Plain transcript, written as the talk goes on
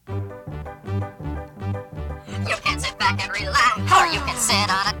back and relax. Or you can sit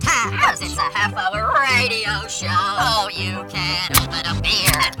on a tap, cause it's a half-hour radio show. Oh, you can open a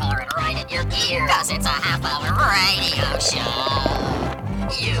beer and pour it right in your ear, cause it's a half-hour radio show.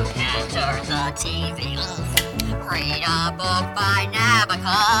 You can turn the TV off, read a book by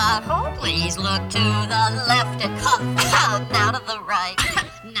Nabokov. Oh, please look to the left and cough. Now to the right,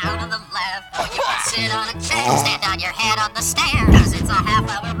 now to the left. Oh, you can sit on a chair, stand on your head on the stairs, cause it's a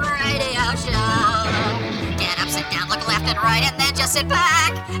half-hour radio show. Get up, sit down, look left and right, and then just sit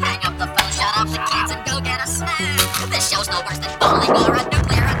back. Hang up the phone, shut off the kids, and go get a snack. This show's no worse than bowling or a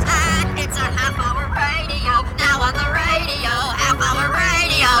nuclear attack. It's a half-hour radio, now on the radio, half-hour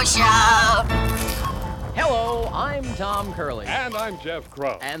radio show. Hello, I'm Tom Curley. And I'm Jeff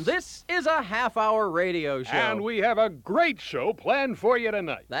Crow. And this is a half-hour radio show. And we have a great show planned for you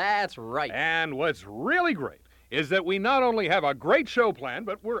tonight. That's right. And what's really great is that we not only have a great show planned,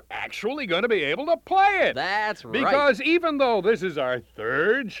 but we're actually going to be able to play it. That's right. Because even though this is our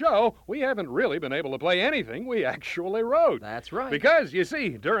third show, we haven't really been able to play anything we actually wrote. That's right. Because, you see,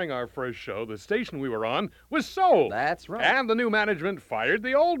 during our first show, the station we were on was sold. That's right. And the new management fired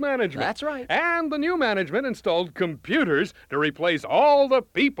the old management. That's right. And the new management installed computers to replace all the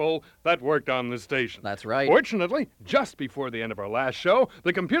people that worked on the station. That's right. Fortunately, just before the end of our last show,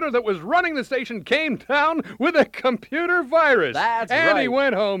 the computer that was running the station came down with a computer virus. That's and right. he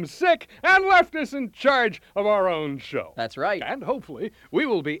went home sick and left us in charge of our own show. That's right. And hopefully, we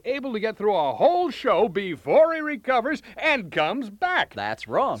will be able to get through a whole show before he recovers and comes back. That's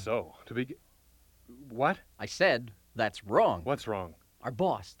wrong. So, to begin... What? I said that's wrong. What's wrong? Our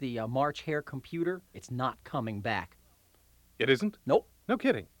boss, the March Hare computer, it's not coming back. It isn't? Nope. No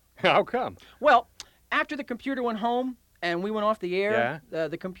kidding. How come? Well, after the computer went home and we went off the air,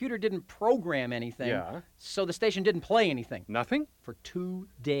 the computer didn't program anything, so the station didn't play anything. Nothing? For 2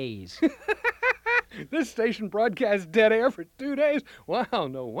 days. This station broadcast dead air for 2 days? Wow,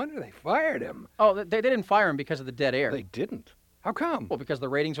 no wonder they fired him. Oh, they didn't fire him because of the dead air. They didn't? How come? Well, because the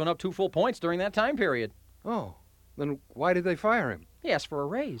ratings went up 2 full points during that time period. Oh, then why did they fire him? He asked for a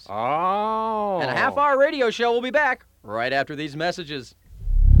raise. Oh. And a half-hour radio show will be back right after these messages.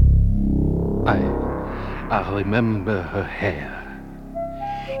 I remember her hair.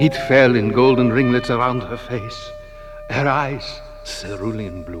 It fell in golden ringlets around her face, her eyes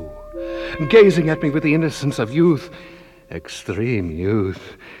cerulean blue, gazing at me with the innocence of youth, extreme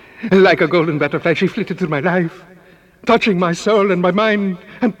youth. Like a golden butterfly, she flitted through my life, touching my soul and my mind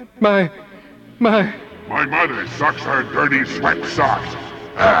and my... My mother sucks her dirty sweat socks.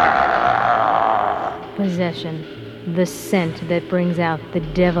 Possession. The scent that brings out the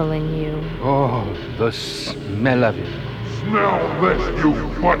devil in you. Oh, the smell of it. Smell this, you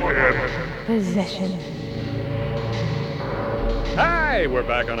butthead. Possession. Hi, we're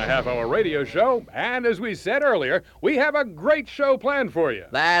back on a half-hour radio show, and as we said earlier, we have a great show planned for you.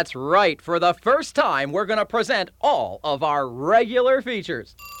 That's right. For the first time, we're going to present all of our regular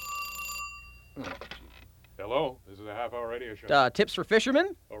features. Hello, this is a half-hour radio show. Tips for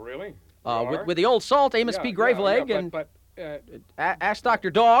fishermen. Oh, really? With the old salt, Amos P. Graveleg, and Ask Dr.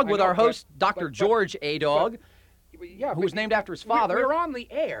 Dog with our host, Dr. George A. Dog, who was named after his father. We're on the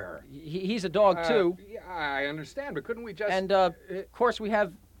air. He's a dog, too. Yeah, I understand, but couldn't we just... And, of course, we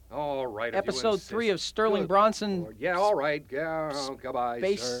have all right, episode 3 of Sterling Bronson. Yeah, all right. Yeah, goodbye,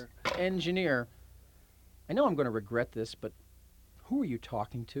 Space sir. Engineer. I know I'm going to regret this, but who are you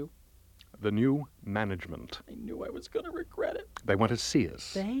talking to? The new management. I knew I was going to regret it. They want to see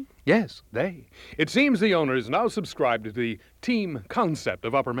us. They? Yes, they. It seems the owners now subscribe to the team concept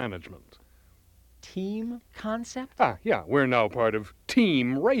of upper management. Team concept? Yeah, we're now part of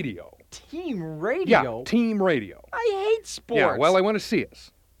Team Radio. Team Radio? Yeah, Team Radio. I hate sports. Yeah, well, they want to see us.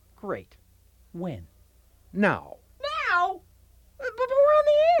 Great. When? Now. Now? But we're on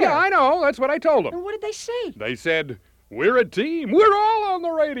the air. Yeah, I know. That's what I told them. And what did they say? They said, we're a team. We're all on the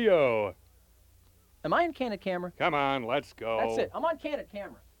radio. Am I in Candid Camera? Come on, let's go. That's it. I'm on Candid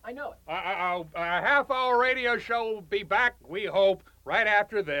Camera. I know it. A half-hour radio show will be back, we hope, right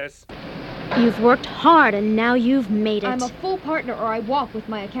after this. You've worked hard and now you've made it. I'm a full partner or I walk with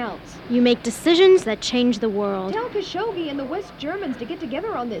my accounts. You make decisions that change the world. Tell Khashoggi and the West Germans to get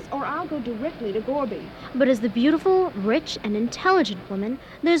together on this, or I'll go directly to Gorby. But as the beautiful, rich, and intelligent woman,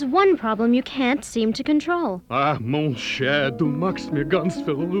 there's one problem you can't seem to control. Ah, mon cher, du machst mir ganz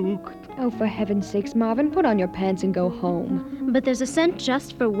verrückt. Oh, for heaven's sakes, Marvin, put on your pants and go home. But there's a scent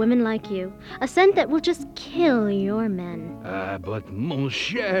just for women like you. A scent that will just kill your men. But mon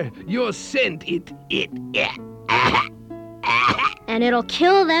cher, your scent, And it'll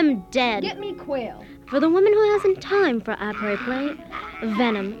kill them dead. Get me quail. For the woman who hasn't time for après-play,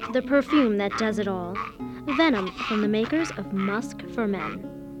 Venom, the perfume that does it all. Venom, from the makers of Musk for Men.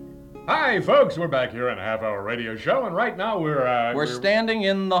 Hi, folks. We're back here on a half-hour radio show, and right now We're standing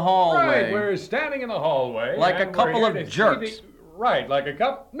in the hallway. Right, we're standing in the hallway. Like a and couple we're of here to jerks. see right, like a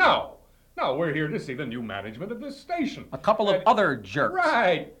couple... No, we're here to see the new management of this station. A couple of other jerks.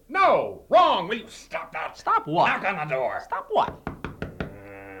 Right. No, wrong. Will you stop that? Stop what? Knock on the door. Stop what? Come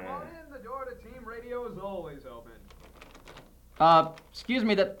on in, the door to Team Radio is always open. Excuse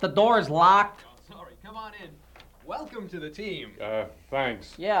me, the door is locked. Oh, sorry, come on in. Welcome to the team.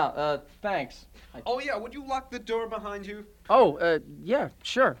 Thanks. Yeah, thanks. Oh yeah, would you lock the door behind you? Oh, yeah,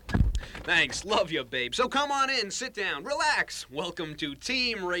 sure. Thanks, love you, babe. So come on in, sit down, relax. Welcome to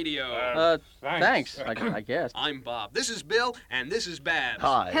Team Radio. Thanks, I guess. I'm Bob. This is Bill, and this is Babs.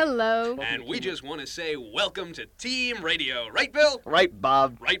 Hi. Hello. And we just want to say welcome to Team Radio. Right, Bill? Right,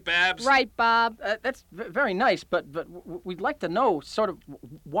 Bob. Right, Babs? Right, Bob. That's very nice, but we'd like to know sort of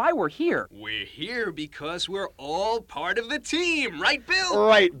why we're here. We're here because we're all part of the team. Right, Bill?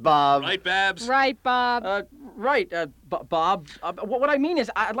 Right, Bob. Right, Babs? Right, Bob. Right, Bob. What I mean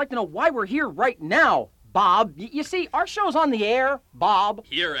is, I'd like to know why we're here right now, Bob. You see, our show's on the air, Bob.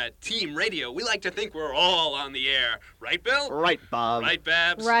 Here at Team Radio, we like to think we're all on the air. Right, Bill? Right, Bob. Right,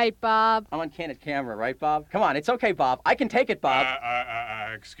 Babs? Right, Bob. I'm on candid camera, right, Bob? Come on, it's okay, Bob. I can take it, Bob.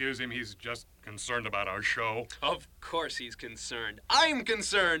 Excuse him, he's just concerned about our show. Of course he's concerned. I'm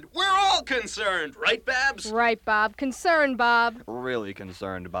concerned. We're all concerned. Right, Babs? Right, Bob. Concerned, Bob. Really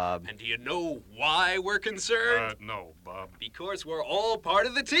concerned, Bob. And do you know why we're concerned? No, Bob. Because we're all part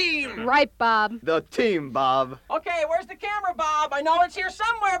of the team. Right, Bob. The team, Bob. Okay, where's the camera, Bob? I know it's here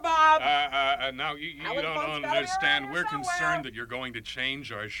somewhere, Bob. Now, you Alan don't Funk's gotta be understand. around We're here somewhere. concerned that you're going to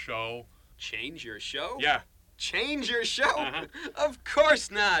change our show. Change your show? Yeah. Change your show? Of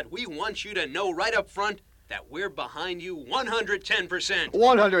course not. We want you to know right up front that we're behind you 110%.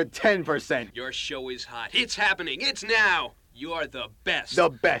 110%. Your show is hot. It's happening. It's now. You're the best.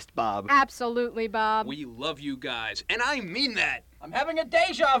 The best, Bob. Absolutely, Bob. We love you guys, and I mean that. I'm having a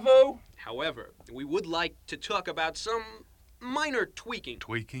deja vu. However, we would like to talk about some minor tweaking.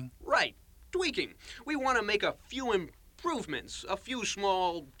 Tweaking? Right, tweaking. We want to make a few improvements, a few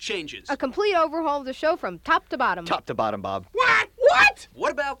small changes. A complete overhaul of the show from top to bottom. Top to bottom, Bob. What? What?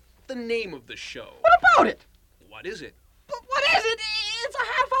 What about the name of the show? What about it? What is it? But what is it? It's a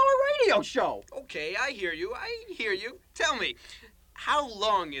half-hour radio show. Okay, I hear you. Tell me, how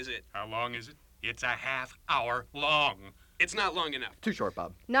long is it? How long is it? It's a half hour long. It's not long enough. Too short,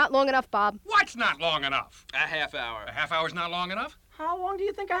 Bob. Not long enough, Bob. What's not long enough? A half hour. A half hour's not long enough? How long do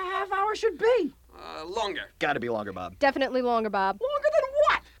you think a half hour should be? Longer. Gotta be longer, Bob. Definitely longer, Bob. Longer than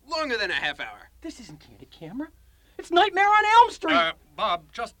what? Longer than a half hour. This isn't Candid Camera. It's Nightmare on Elm Street. Bob,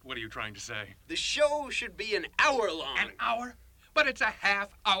 just what are you trying to say? The show should be an hour long. An hour? But it's a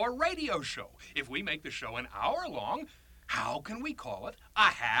half-hour radio show. If we make the show an hour long, how can we call it a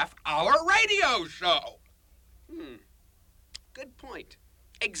half-hour radio show? Good point.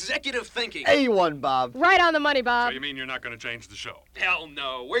 Executive thinking. A1, Bob. Right on the money, So Bob. you mean you're not going to change the show? Hell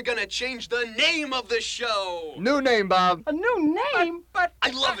no. We're gonna change the name of the show. New name, Bob. A new name? But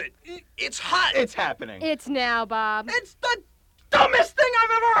I love it. It's hot. It's happening. It's now, Bob. it's the dumbest thing I've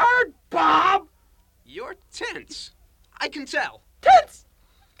ever heard, Bob. You're tense. I can tell. Tense.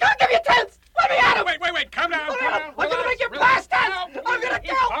 I'll give you tense. Let me at him. Wait. Calm down. I'm gonna make you blast tense. I'm gonna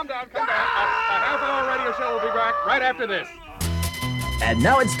kill. Calm down. A half-hour radio show will be back right after this. And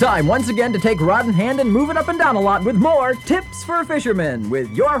now it's time once again to take rod in hand and move it up and down a lot with more Tips for Fishermen with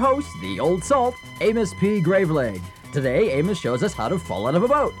your host, the Old Salt, Amos P. Graveleg. Today, Amos shows us how to fall out of a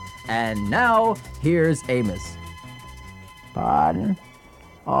boat. And now, here's Amos. Pardon?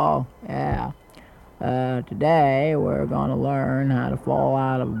 Oh, yeah. Today we're gonna learn how to fall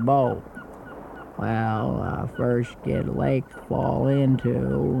out of a boat. Well, first get a lake to fall into,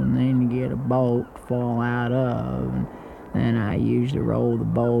 and then you get a boat to fall out of, and then I usually roll the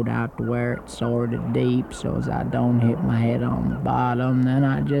boat out to where it's sort of deep so as I don't hit my head on the bottom. Then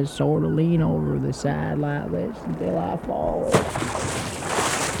I just sort of lean over the side like this until I fall.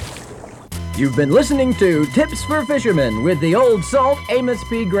 You've been listening to Tips for Fishermen with the Old Salt, Amos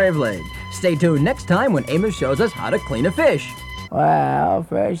P. Graveleg. Stay tuned next time when Amos shows us how to clean a fish. Well,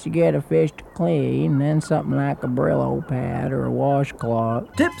 first you get a fish to clean, then something like a Brillo pad or a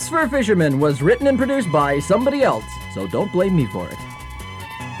washcloth. Tips for Fishermen was written and produced by somebody else, so don't blame me for it.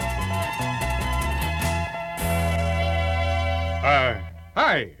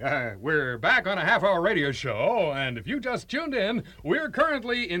 Hi, we're back on a half-hour radio show, and if you just tuned in, we're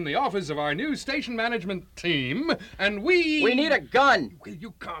currently in the office of our new station management team, and we We need a gun. Will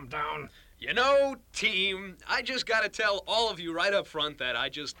you calm down? You know, team, I just gotta tell all of you right up front that I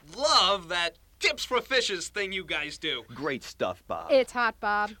just love that Tips for Fishes thing you guys do. Great stuff, Bob. It's hot,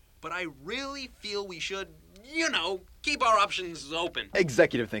 Bob. But I really feel we should, keep our options open.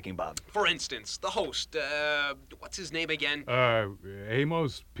 Executive thinking, Bob. For instance, the host, what's his name again?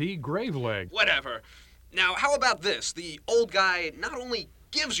 Amos P. Graveleg. Whatever. Now, how about this? The old guy not only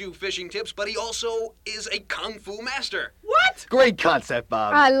gives you fishing tips, but he also is a kung fu master. What? Great concept,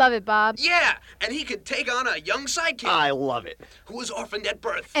 Bob. I love it, Bob. Yeah, and he could take on a young sidekick. I love it. Who was orphaned at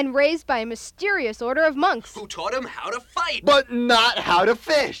birth. And raised by a mysterious order of monks. Who taught him how to fight. But not how to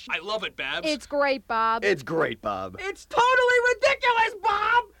fish. I love it, Babs. It's great, Bob. It's great, Bob. It's totally ridiculous,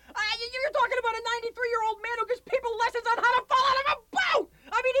 Bob! You're talking about a 93-year-old man who gives people lessons on how to fall out of a boat!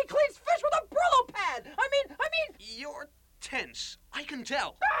 I mean, he cleans fish with a Brillo pad! I mean... You're tense. I can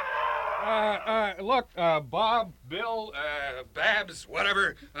tell. Look, Bob, Bill, Babs,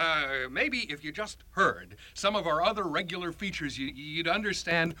 whatever, maybe if you just heard some of our other regular features, you'd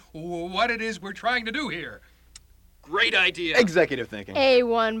understand what it is we're trying to do here. Great idea. Executive thinking.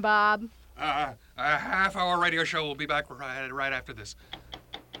 A1, Bob. A half-hour radio show will be back right after this.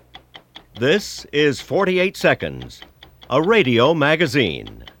 This is 48 Seconds, a radio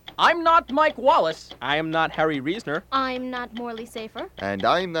magazine. I'm not Mike Wallace. I am not Harry Reasoner. I'm not Morley Safer. And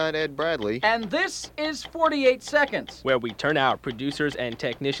I'm not Ed Bradley. And this is 48 Seconds, where we turn our producers and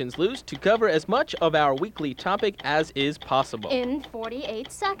technicians loose to cover as much of our weekly topic as is possible. In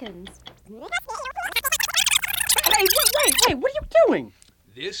 48 seconds. Hey, wait, what are you doing?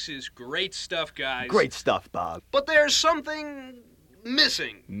 This is great stuff, guys. Great stuff, Bob. But there's something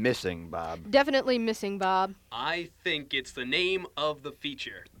missing. Missing, Bob. Definitely missing, Bob. I think it's the name of the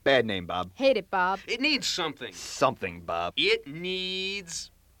feature. Bad name, Bob. Hate it, Bob. It needs something. Something, Bob. It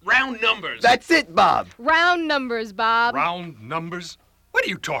needs round numbers. That's it, Bob. Round numbers, Bob. Round numbers? What are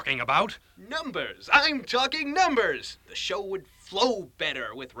you talking about? Numbers. I'm talking numbers. The show would flow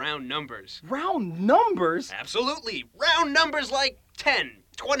better with round numbers. Round numbers? Absolutely. Round numbers like 10,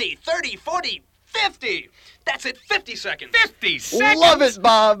 20, 30, 40, 50. That's it, 50 seconds. 50 seconds? Love it,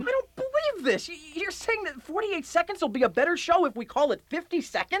 Bob. I don't believe this. You're saying that 48 Seconds will be a better show if we call it 50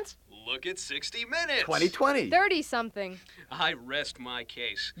 Seconds? Look at 60 minutes. 2020. 30-something. I rest my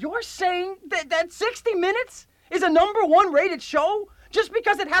case. You're saying that 60 Minutes is a #1 rated show just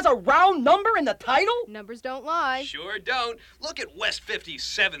because it has a round number in the title? Numbers don't lie. Sure don't. Look at West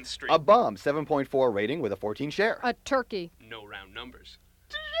 57th Street. A bomb, 7.4 rating with a 14 share. A turkey. No round numbers.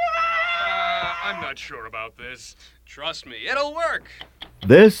 I'm not sure about this. Trust me, it'll work.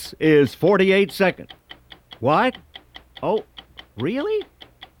 This is 48 Seconds. What? Oh, really?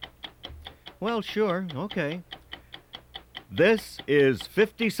 Well, sure, okay. This is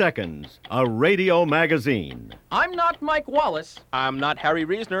 50 Seconds, a radio magazine. I'm not Mike Wallace. I'm not Harry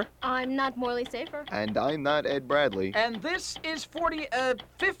Reasoner. I'm not Morley Safer. And I'm not Ed Bradley. And this is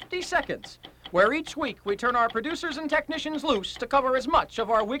 50 Seconds, where each week we turn our producers and technicians loose to cover as much of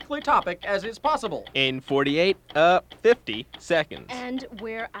our weekly topic as is possible. In 50 seconds. And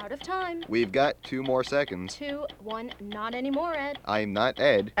we're out of time. We've got 2 more seconds. 2, 1, not anymore, Ed. I'm not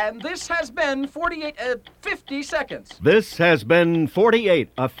Ed. And this has been 50 Seconds. This has been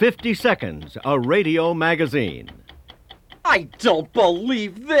 50 Seconds, a radio magazine. I don't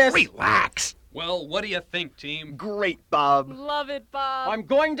believe this. Relax. Well, what do you think, team? Great, Bob. Love it, Bob. I'm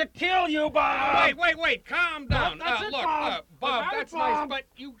going to kill you, Bob. Wait, calm down. That's it, Look, Bob. Bob, That's that's nice, Bob. but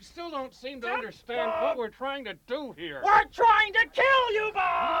you still don't seem to understand what we're trying to do here. We're trying to kill you,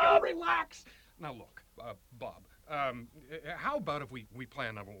 Bob. Relax. Now look, Bob, how about if we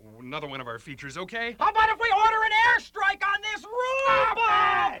plan another one of our features, okay? How about if we order an airstrike on this room,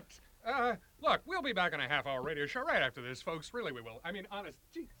 Bob? Look, we'll be back on a half-hour radio show right after this, folks. Really, we will. I mean, honest.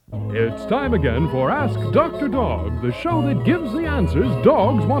 Geez. It's time again for Ask Dr. Dog, the show that gives the answers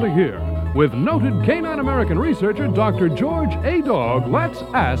dogs want to hear. With noted canine American researcher Dr. George A. Dog, let's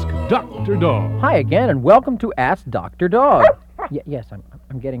ask Dr. Dog. Hi again, and welcome to Ask Dr. Dog. Yes,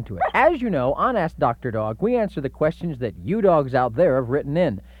 I'm getting to it. As you know, on Ask Dr. Dog, we answer the questions that you dogs out there have written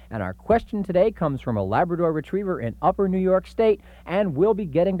in. And our question today comes from a Labrador Retriever in Upper New York State, and we'll be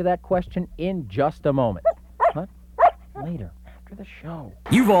getting to that question in just a moment. What? Later, after the show.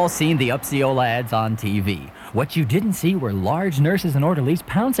 You've all seen the Upseola ads on TV. What you didn't see were large nurses and orderlies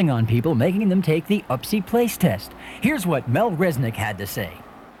pouncing on people, making them take the Upsy Place test. Here's what Mel Resnick had to say.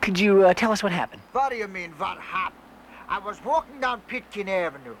 Could you tell us what happened? What do you mean, what happened? I was walking down Pitkin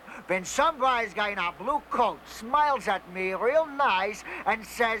Avenue when some wise guy in a blue coat smiles at me real nice and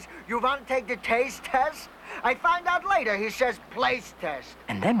says, "You want to take the taste test?" I find out later he says place test.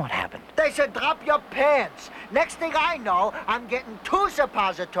 And then what happened? They said drop your pants. Next thing I know, I'm getting 2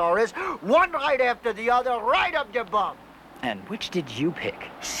 suppositories, one right after the other, right up your bum. And which did you pick?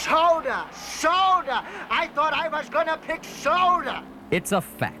 Soda! Soda! I thought I was gonna pick soda! It's a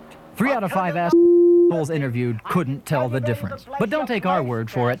fact. 3 out of 5 assholes interviewed couldn't tell the difference. But don't take our word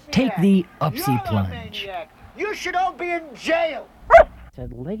for it. Take the Upsy plunge. You should all be in jail!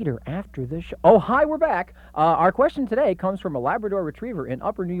 Said later after the show. Oh, hi, we're back. Our question today comes from a Labrador Retriever in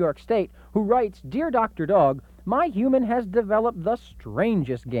Upper New York State who writes, "Dear Dr. Dog, my human has developed the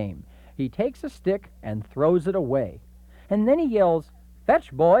strangest game. He takes a stick and throws it away. And then he yells,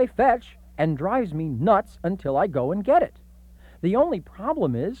 'Fetch, boy, fetch,' and drives me nuts until I go and get it. The only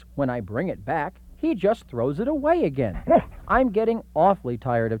problem is, when I bring it back, he just throws it away again. I'm getting awfully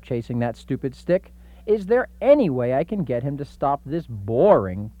tired of chasing that stupid stick. Is there any way I can get him to stop this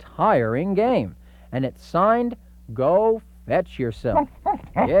boring, tiring game?" And it's signed, "Go Fetch Yourself."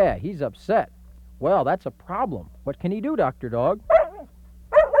 Yeah, he's upset. Well, that's a problem. What can he do, Dr. Dog?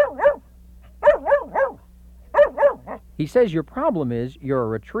 He says your problem is you're a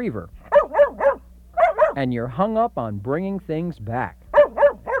retriever, and you're hung up on bringing things back.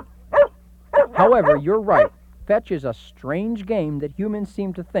 However, you're right. Fetch is a strange game that humans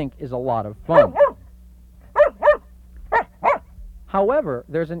seem to think is a lot of fun. However,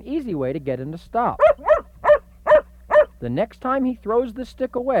 there's an easy way to get him to stop. The next time he throws the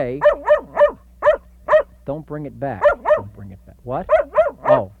stick away, don't bring it back. Don't bring it back. What?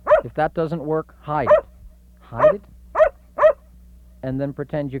 Oh, if that doesn't work, hide it. Hide it? And then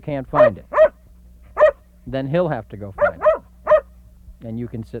pretend you can't find it. Then he'll have to go find it. And you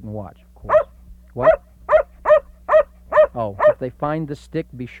can sit and watch, of course. What? Oh, if they find the stick,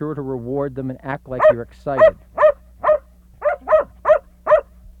 be sure to reward them and act like you're excited.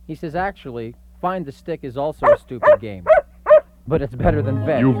 He says, actually, find the stick is also a stupid game. But it's better than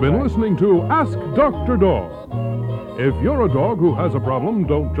fetch. You've been listening to Ask Dr. Dog. If you're a dog who has a problem,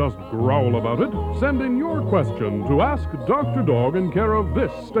 don't just growl about it. Send in your question to Ask Dr. Dog in care of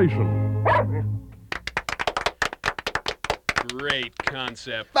this station. Great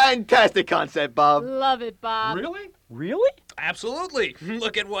concept. Fantastic concept, Bob. Love it, Bob. Really? Really? Absolutely.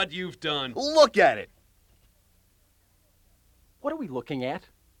 Look at what you've done. Look at it. What are we looking at?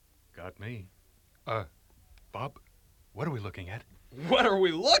 Got me. Bob, what are we looking at? What are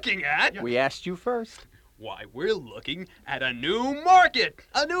we looking at? We asked you first. Why, we're looking at a new market,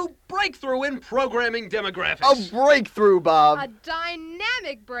 a new breakthrough in programming demographics. A breakthrough, Bob. A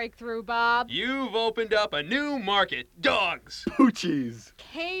dynamic breakthrough, Bob. You've opened up a new market, dogs. Poochies.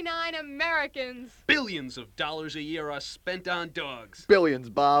 Canine Americans. Billions of dollars a year are spent on dogs. Billions,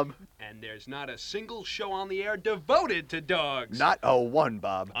 Bob. And there's not a single show on the air devoted to dogs. Not a one,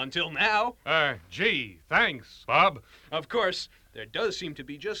 Bob. Until now. Gee, thanks, Bob. Of course, there does seem to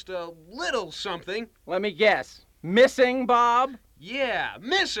be just a little something. Let me guess. Missing, Bob? Yeah,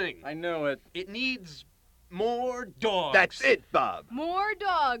 missing. I knew it. It needs more dogs. That's it, Bob. More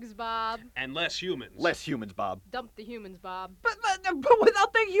dogs, Bob. And less humans. Less humans, Bob. Dump the humans, Bob. But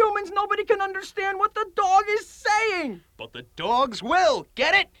without the humans, nobody can understand what the dog is saying. But the dogs will.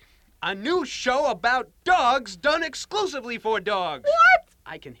 Get it? A new show about dogs done exclusively for dogs. What?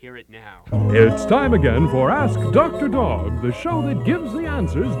 I can hear it now. It's time again for Ask Dr. Dog, the show that gives the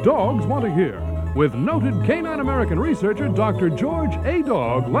answers dogs want to hear. With noted canine American researcher Dr. George A.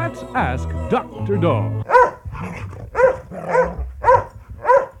 Dog, let's ask Dr. Dog.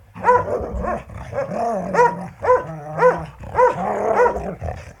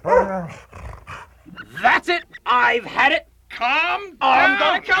 That's it. I've had it. Calm I'm down.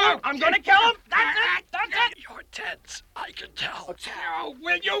 gonna kill him. I'm gonna kill him. That's it. That's it. You're tense. I can tell. Now,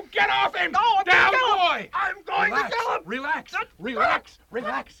 will you get off him? No, I'm down, gonna kill him. boy. I'm going to kill him.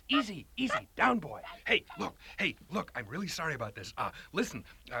 Relax. Easy. Down, boy. Hey, look. I'm really sorry about this. Listen.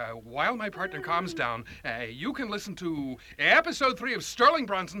 While my partner calms down, you can listen to episode 3 of Sterling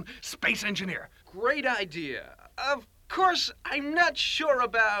Bronson, Space Engineer. Great idea. Of course, I'm not sure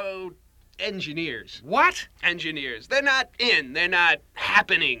about engineers. What? Engineers. They're not in. They're not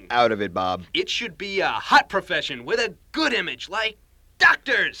happening. Out of it, Bob. It should be a hot profession with a good image, like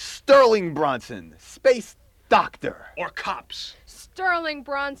doctors. Sterling Bronson, space doctor. Or cops. Sterling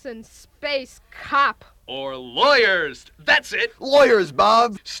Bronson, space cop. Or lawyers. That's it. Lawyers,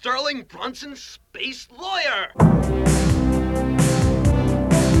 Bob. Sterling Bronson, space lawyer.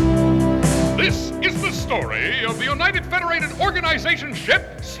 This is the story of the United Federated Organization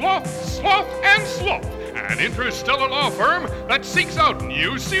ship Sloth, Sloth, and Sloth, an interstellar law firm that seeks out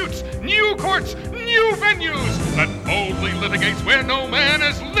new suits, new courts, new venues, that boldly litigates where no man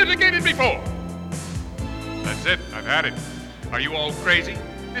has litigated before. That's it. I've had it. Are you all crazy?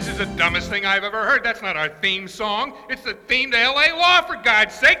 This is the dumbest thing I've ever heard. That's not our theme song. It's the theme to L.A. Law, for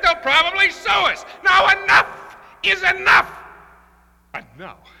God's sake. They'll probably sue us. Now enough is enough! And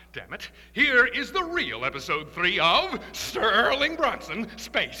now, damn it, here is the real episode 3 of Sterling Bronson,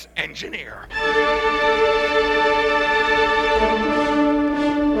 Space Engineer.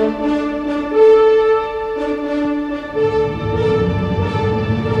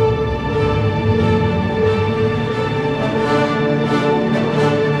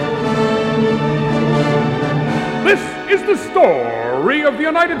 This is the story of the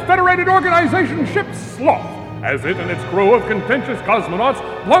United Federated Organization ship Sloth, as it and its crew of contentious cosmonauts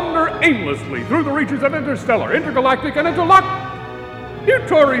blunder aimlessly through the reaches of interstellar, intergalactic, and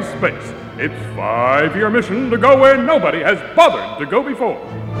interlocutory space. Its 5-year mission to go where nobody has bothered to go before.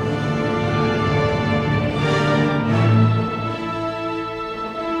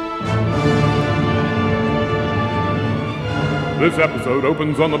 This episode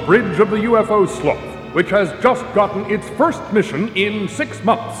opens on the bridge of the UFO Sloth, which has just gotten its first mission in 6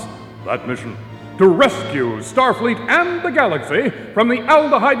 months. That mission: to rescue Starfleet and the galaxy from the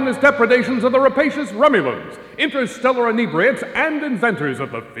aldehydenous depredations of the rapacious Romulans, interstellar inebriates and inventors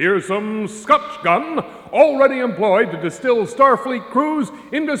of the fearsome Scotch gun, already employed to distill Starfleet crews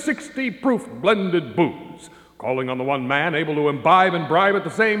into 60-proof blended booze. Calling on the one man able to imbibe and bribe at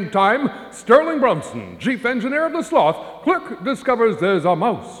the same time, Sterling Bronson, chief engineer of the Sloth, clerk discovers there's a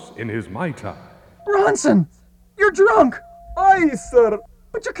mouse in his Mai Tai. Bronson, you're drunk. Aye, sir.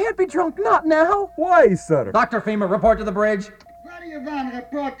 But you can't be drunk, not now. Why, sir? Dr. FEMA, report to the bridge. What do you want to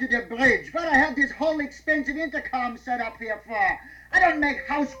report to the bridge? What I have this whole expensive intercom set up here for? I don't make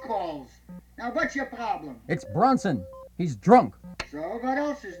house calls. Now, what's your problem? It's Bronson. He's drunk. So, what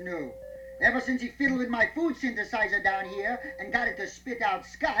else is new? Ever since he fiddled with my food synthesizer down here and got it to spit out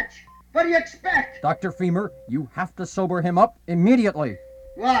scotch, what do you expect? Dr. FEMA, you have to sober him up immediately.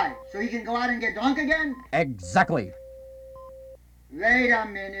 Why? So he can go out and get drunk again? Exactly. Wait a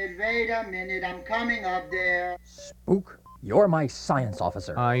minute, I'm coming up there. Spook, you're my science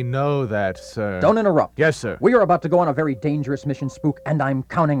officer. I know that, sir. Don't interrupt. Yes, sir. We are about to go on a very dangerous mission, Spook, and I'm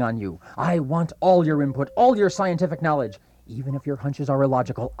counting on you. I want all your input, all your scientific knowledge. Even if your hunches are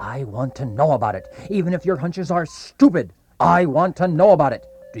illogical, I want to know about it. Even if your hunches are stupid, I want to know about it.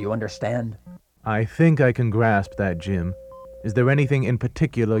 Do you understand? I think I can grasp that, Jim. Is there anything in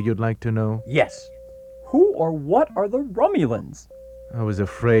particular you'd like to know? Yes. Who or what are the Romulans? I was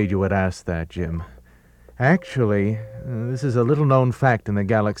afraid you would ask that, Jim. Actually, this is a little-known fact in the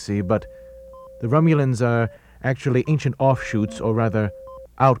galaxy, but the Romulans are actually ancient offshoots, or rather,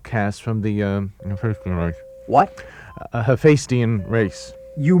 outcasts from the, What? A Hephaestian race.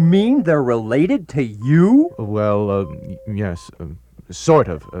 You mean they're related to you? Well, yes, sort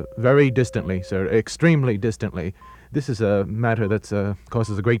of. Very distantly, sir. Extremely distantly. This is a matter that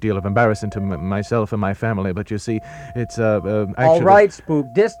causes a great deal of embarrassment to myself and my family, but you see, it's actually... All right, Spook,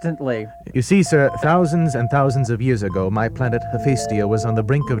 distantly. You see, sir, thousands and thousands of years ago, my planet Hephaestia was on the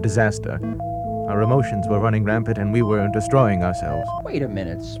brink of disaster. Our emotions were running rampant and we were destroying ourselves. Wait a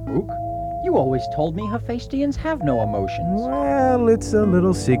minute, Spook. You always told me Hephaestians have no emotions. Well, it's a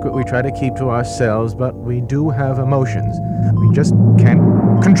little secret we try to keep to ourselves, but we do have emotions. We just can't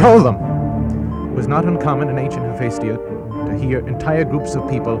control them. It was not uncommon in ancient Hephaestia to hear entire groups of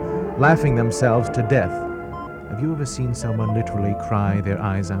people laughing themselves to death. Have you ever seen someone literally cry their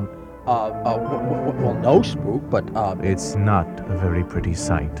eyes out? Well, no, Spook, but, It's not a very pretty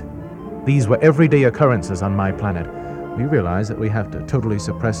sight. These were everyday occurrences on my planet. We realize that we have to totally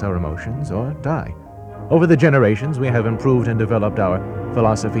suppress our emotions or die. Over the generations, we have improved and developed our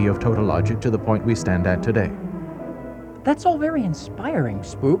philosophy of total logic to the point we stand at today. That's all very inspiring,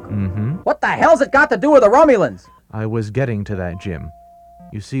 Spook. Mm-hmm. What the hell's it got to do with the Romulans? I was getting to that, Jim.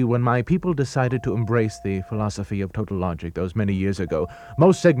 You see, when my people decided to embrace the philosophy of total logic those many years ago,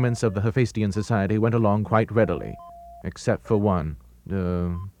 most segments of the Hephaestian society went along quite readily, except for one,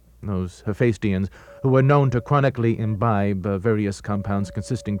 those Hephaestians who were known to chronically imbibe various compounds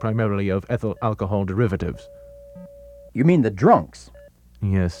consisting primarily of ethyl alcohol derivatives. You mean the drunks?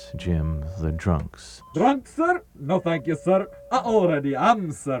 Yes, Jim, the drunks. Drunk, sir? No, thank you, sir. I already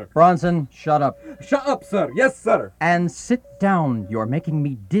am, sir. Bronson, shut up. Shut up, sir. Yes, sir. And sit down. You're making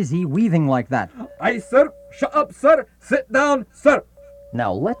me dizzy weaving like that. Aye, sir. Shut up, sir. Sit down, sir.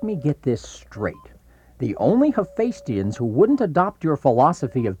 Now, let me get this straight. The only Hephaestians who wouldn't adopt your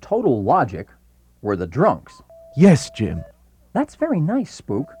philosophy of total logic were the drunks. Yes, Jim. That's very nice,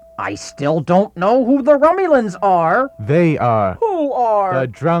 Spook. I still don't know who the Romulans are. They are. Who are? The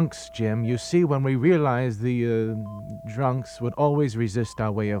drunks, Jim. You see, when we realized the drunks would always resist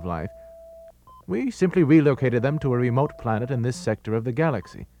our way of life, we simply relocated them to a remote planet in this sector of the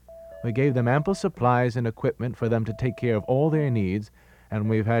galaxy. We gave them ample supplies and equipment for them to take care of all their needs, and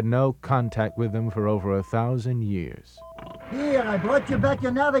we've had no contact with them for over 1,000 years. Here, I brought you back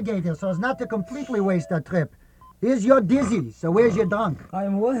your navigator so as not to completely waste our trip. Here's your dizzy, so where's your drunk?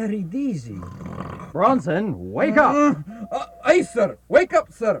 I'm very dizzy. Bronson, wake up! Aye, sir. Wake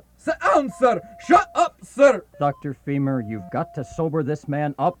up, sir. Sit down, sir. Shut up, sir. Dr. Femur, you've got to sober this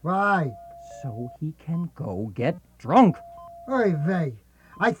man up. Right. So he can go get drunk. Oy vey.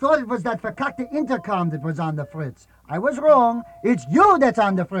 I thought it was that verkackte intercom that was on the fritz. I was wrong. It's you that's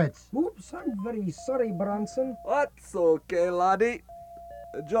on the fritz. Oops, I'm very sorry, Bronson. That's okay, laddie.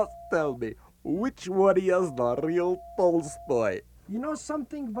 Just tell me, which one is the real Tolstoy? You know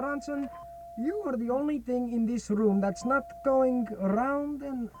something, Bronson? You are the only thing in this room that's not going round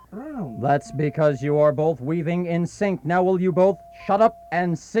and round. That's because you are both weaving in sync. Now will you both shut up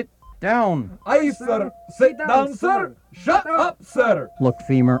and sit down? Aye, sir. Sit down, sir. Shut up, sir. Look,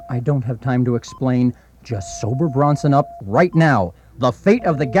 Femur, I don't have time to explain. Just sober Bronson up right now. The fate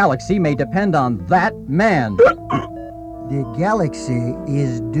of the galaxy may depend on that man. The galaxy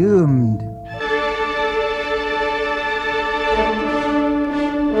is doomed.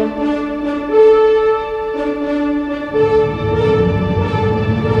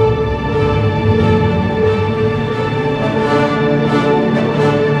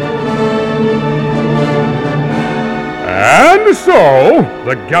 And so,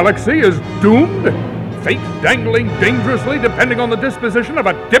 the galaxy is doomed? Fate dangling dangerously depending on the disposition of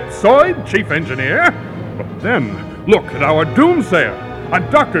a dipsoid chief engineer? But then, look at our doomsayer,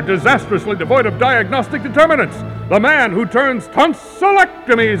 a doctor disastrously devoid of diagnostic determinants, the man who turns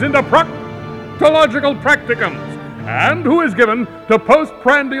tonsillectomies into proctological practicums, and who is given to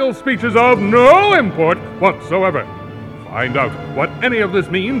postprandial speeches of no import whatsoever. Find out what any of this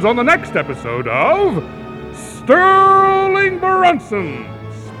means on the next episode of Sterling Bronson,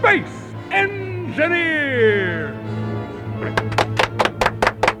 Space Engineer!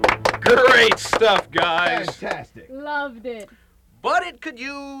 Great stuff, guys. Fantastic. Loved it. But it could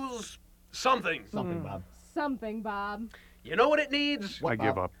use something. Something, Bob. Something, Bob. You know what it needs? I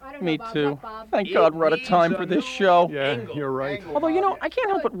give up. I don't Me know, Bob. too. What, Bob? Thank God we're out of time for this show. Yeah, you're right. Although, you know, I can't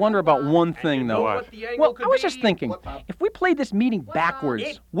help but wonder about one thing, though. What? The angle Well, could I was be? just thinking, if we played this meeting backwards,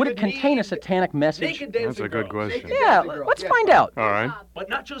 It would it could contain a need satanic message? Naked That's dancing a good girls. question. Yeah, let's find out. All right. But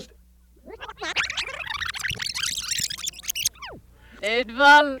not just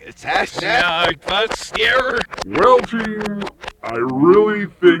Fantastic. but scare. Well, team, I really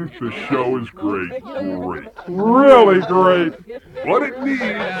think the show is great. Great. Really great. But it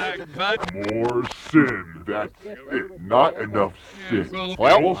needs more sin. That's it. Not enough sin.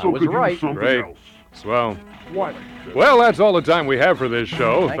 Well, also I was could use right. something Great. else. Swell. What? Well, that's all the time we have for this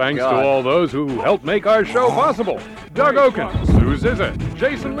show. Thank Thanks God. to all those who helped make our show possible. Doug Oken, Sue Zizza,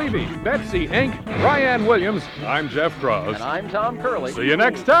 Jason Levy, Betsy Ink, Ryan Williams. I'm Jeff Cross. And I'm Tom Curley. See you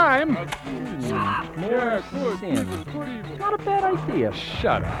next time. More sin. Not a bad idea.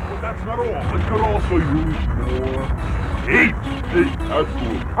 Shut up. But that's not all. It could also use more hate. Hate,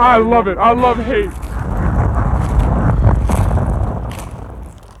 absolutely. I love it. I love hate.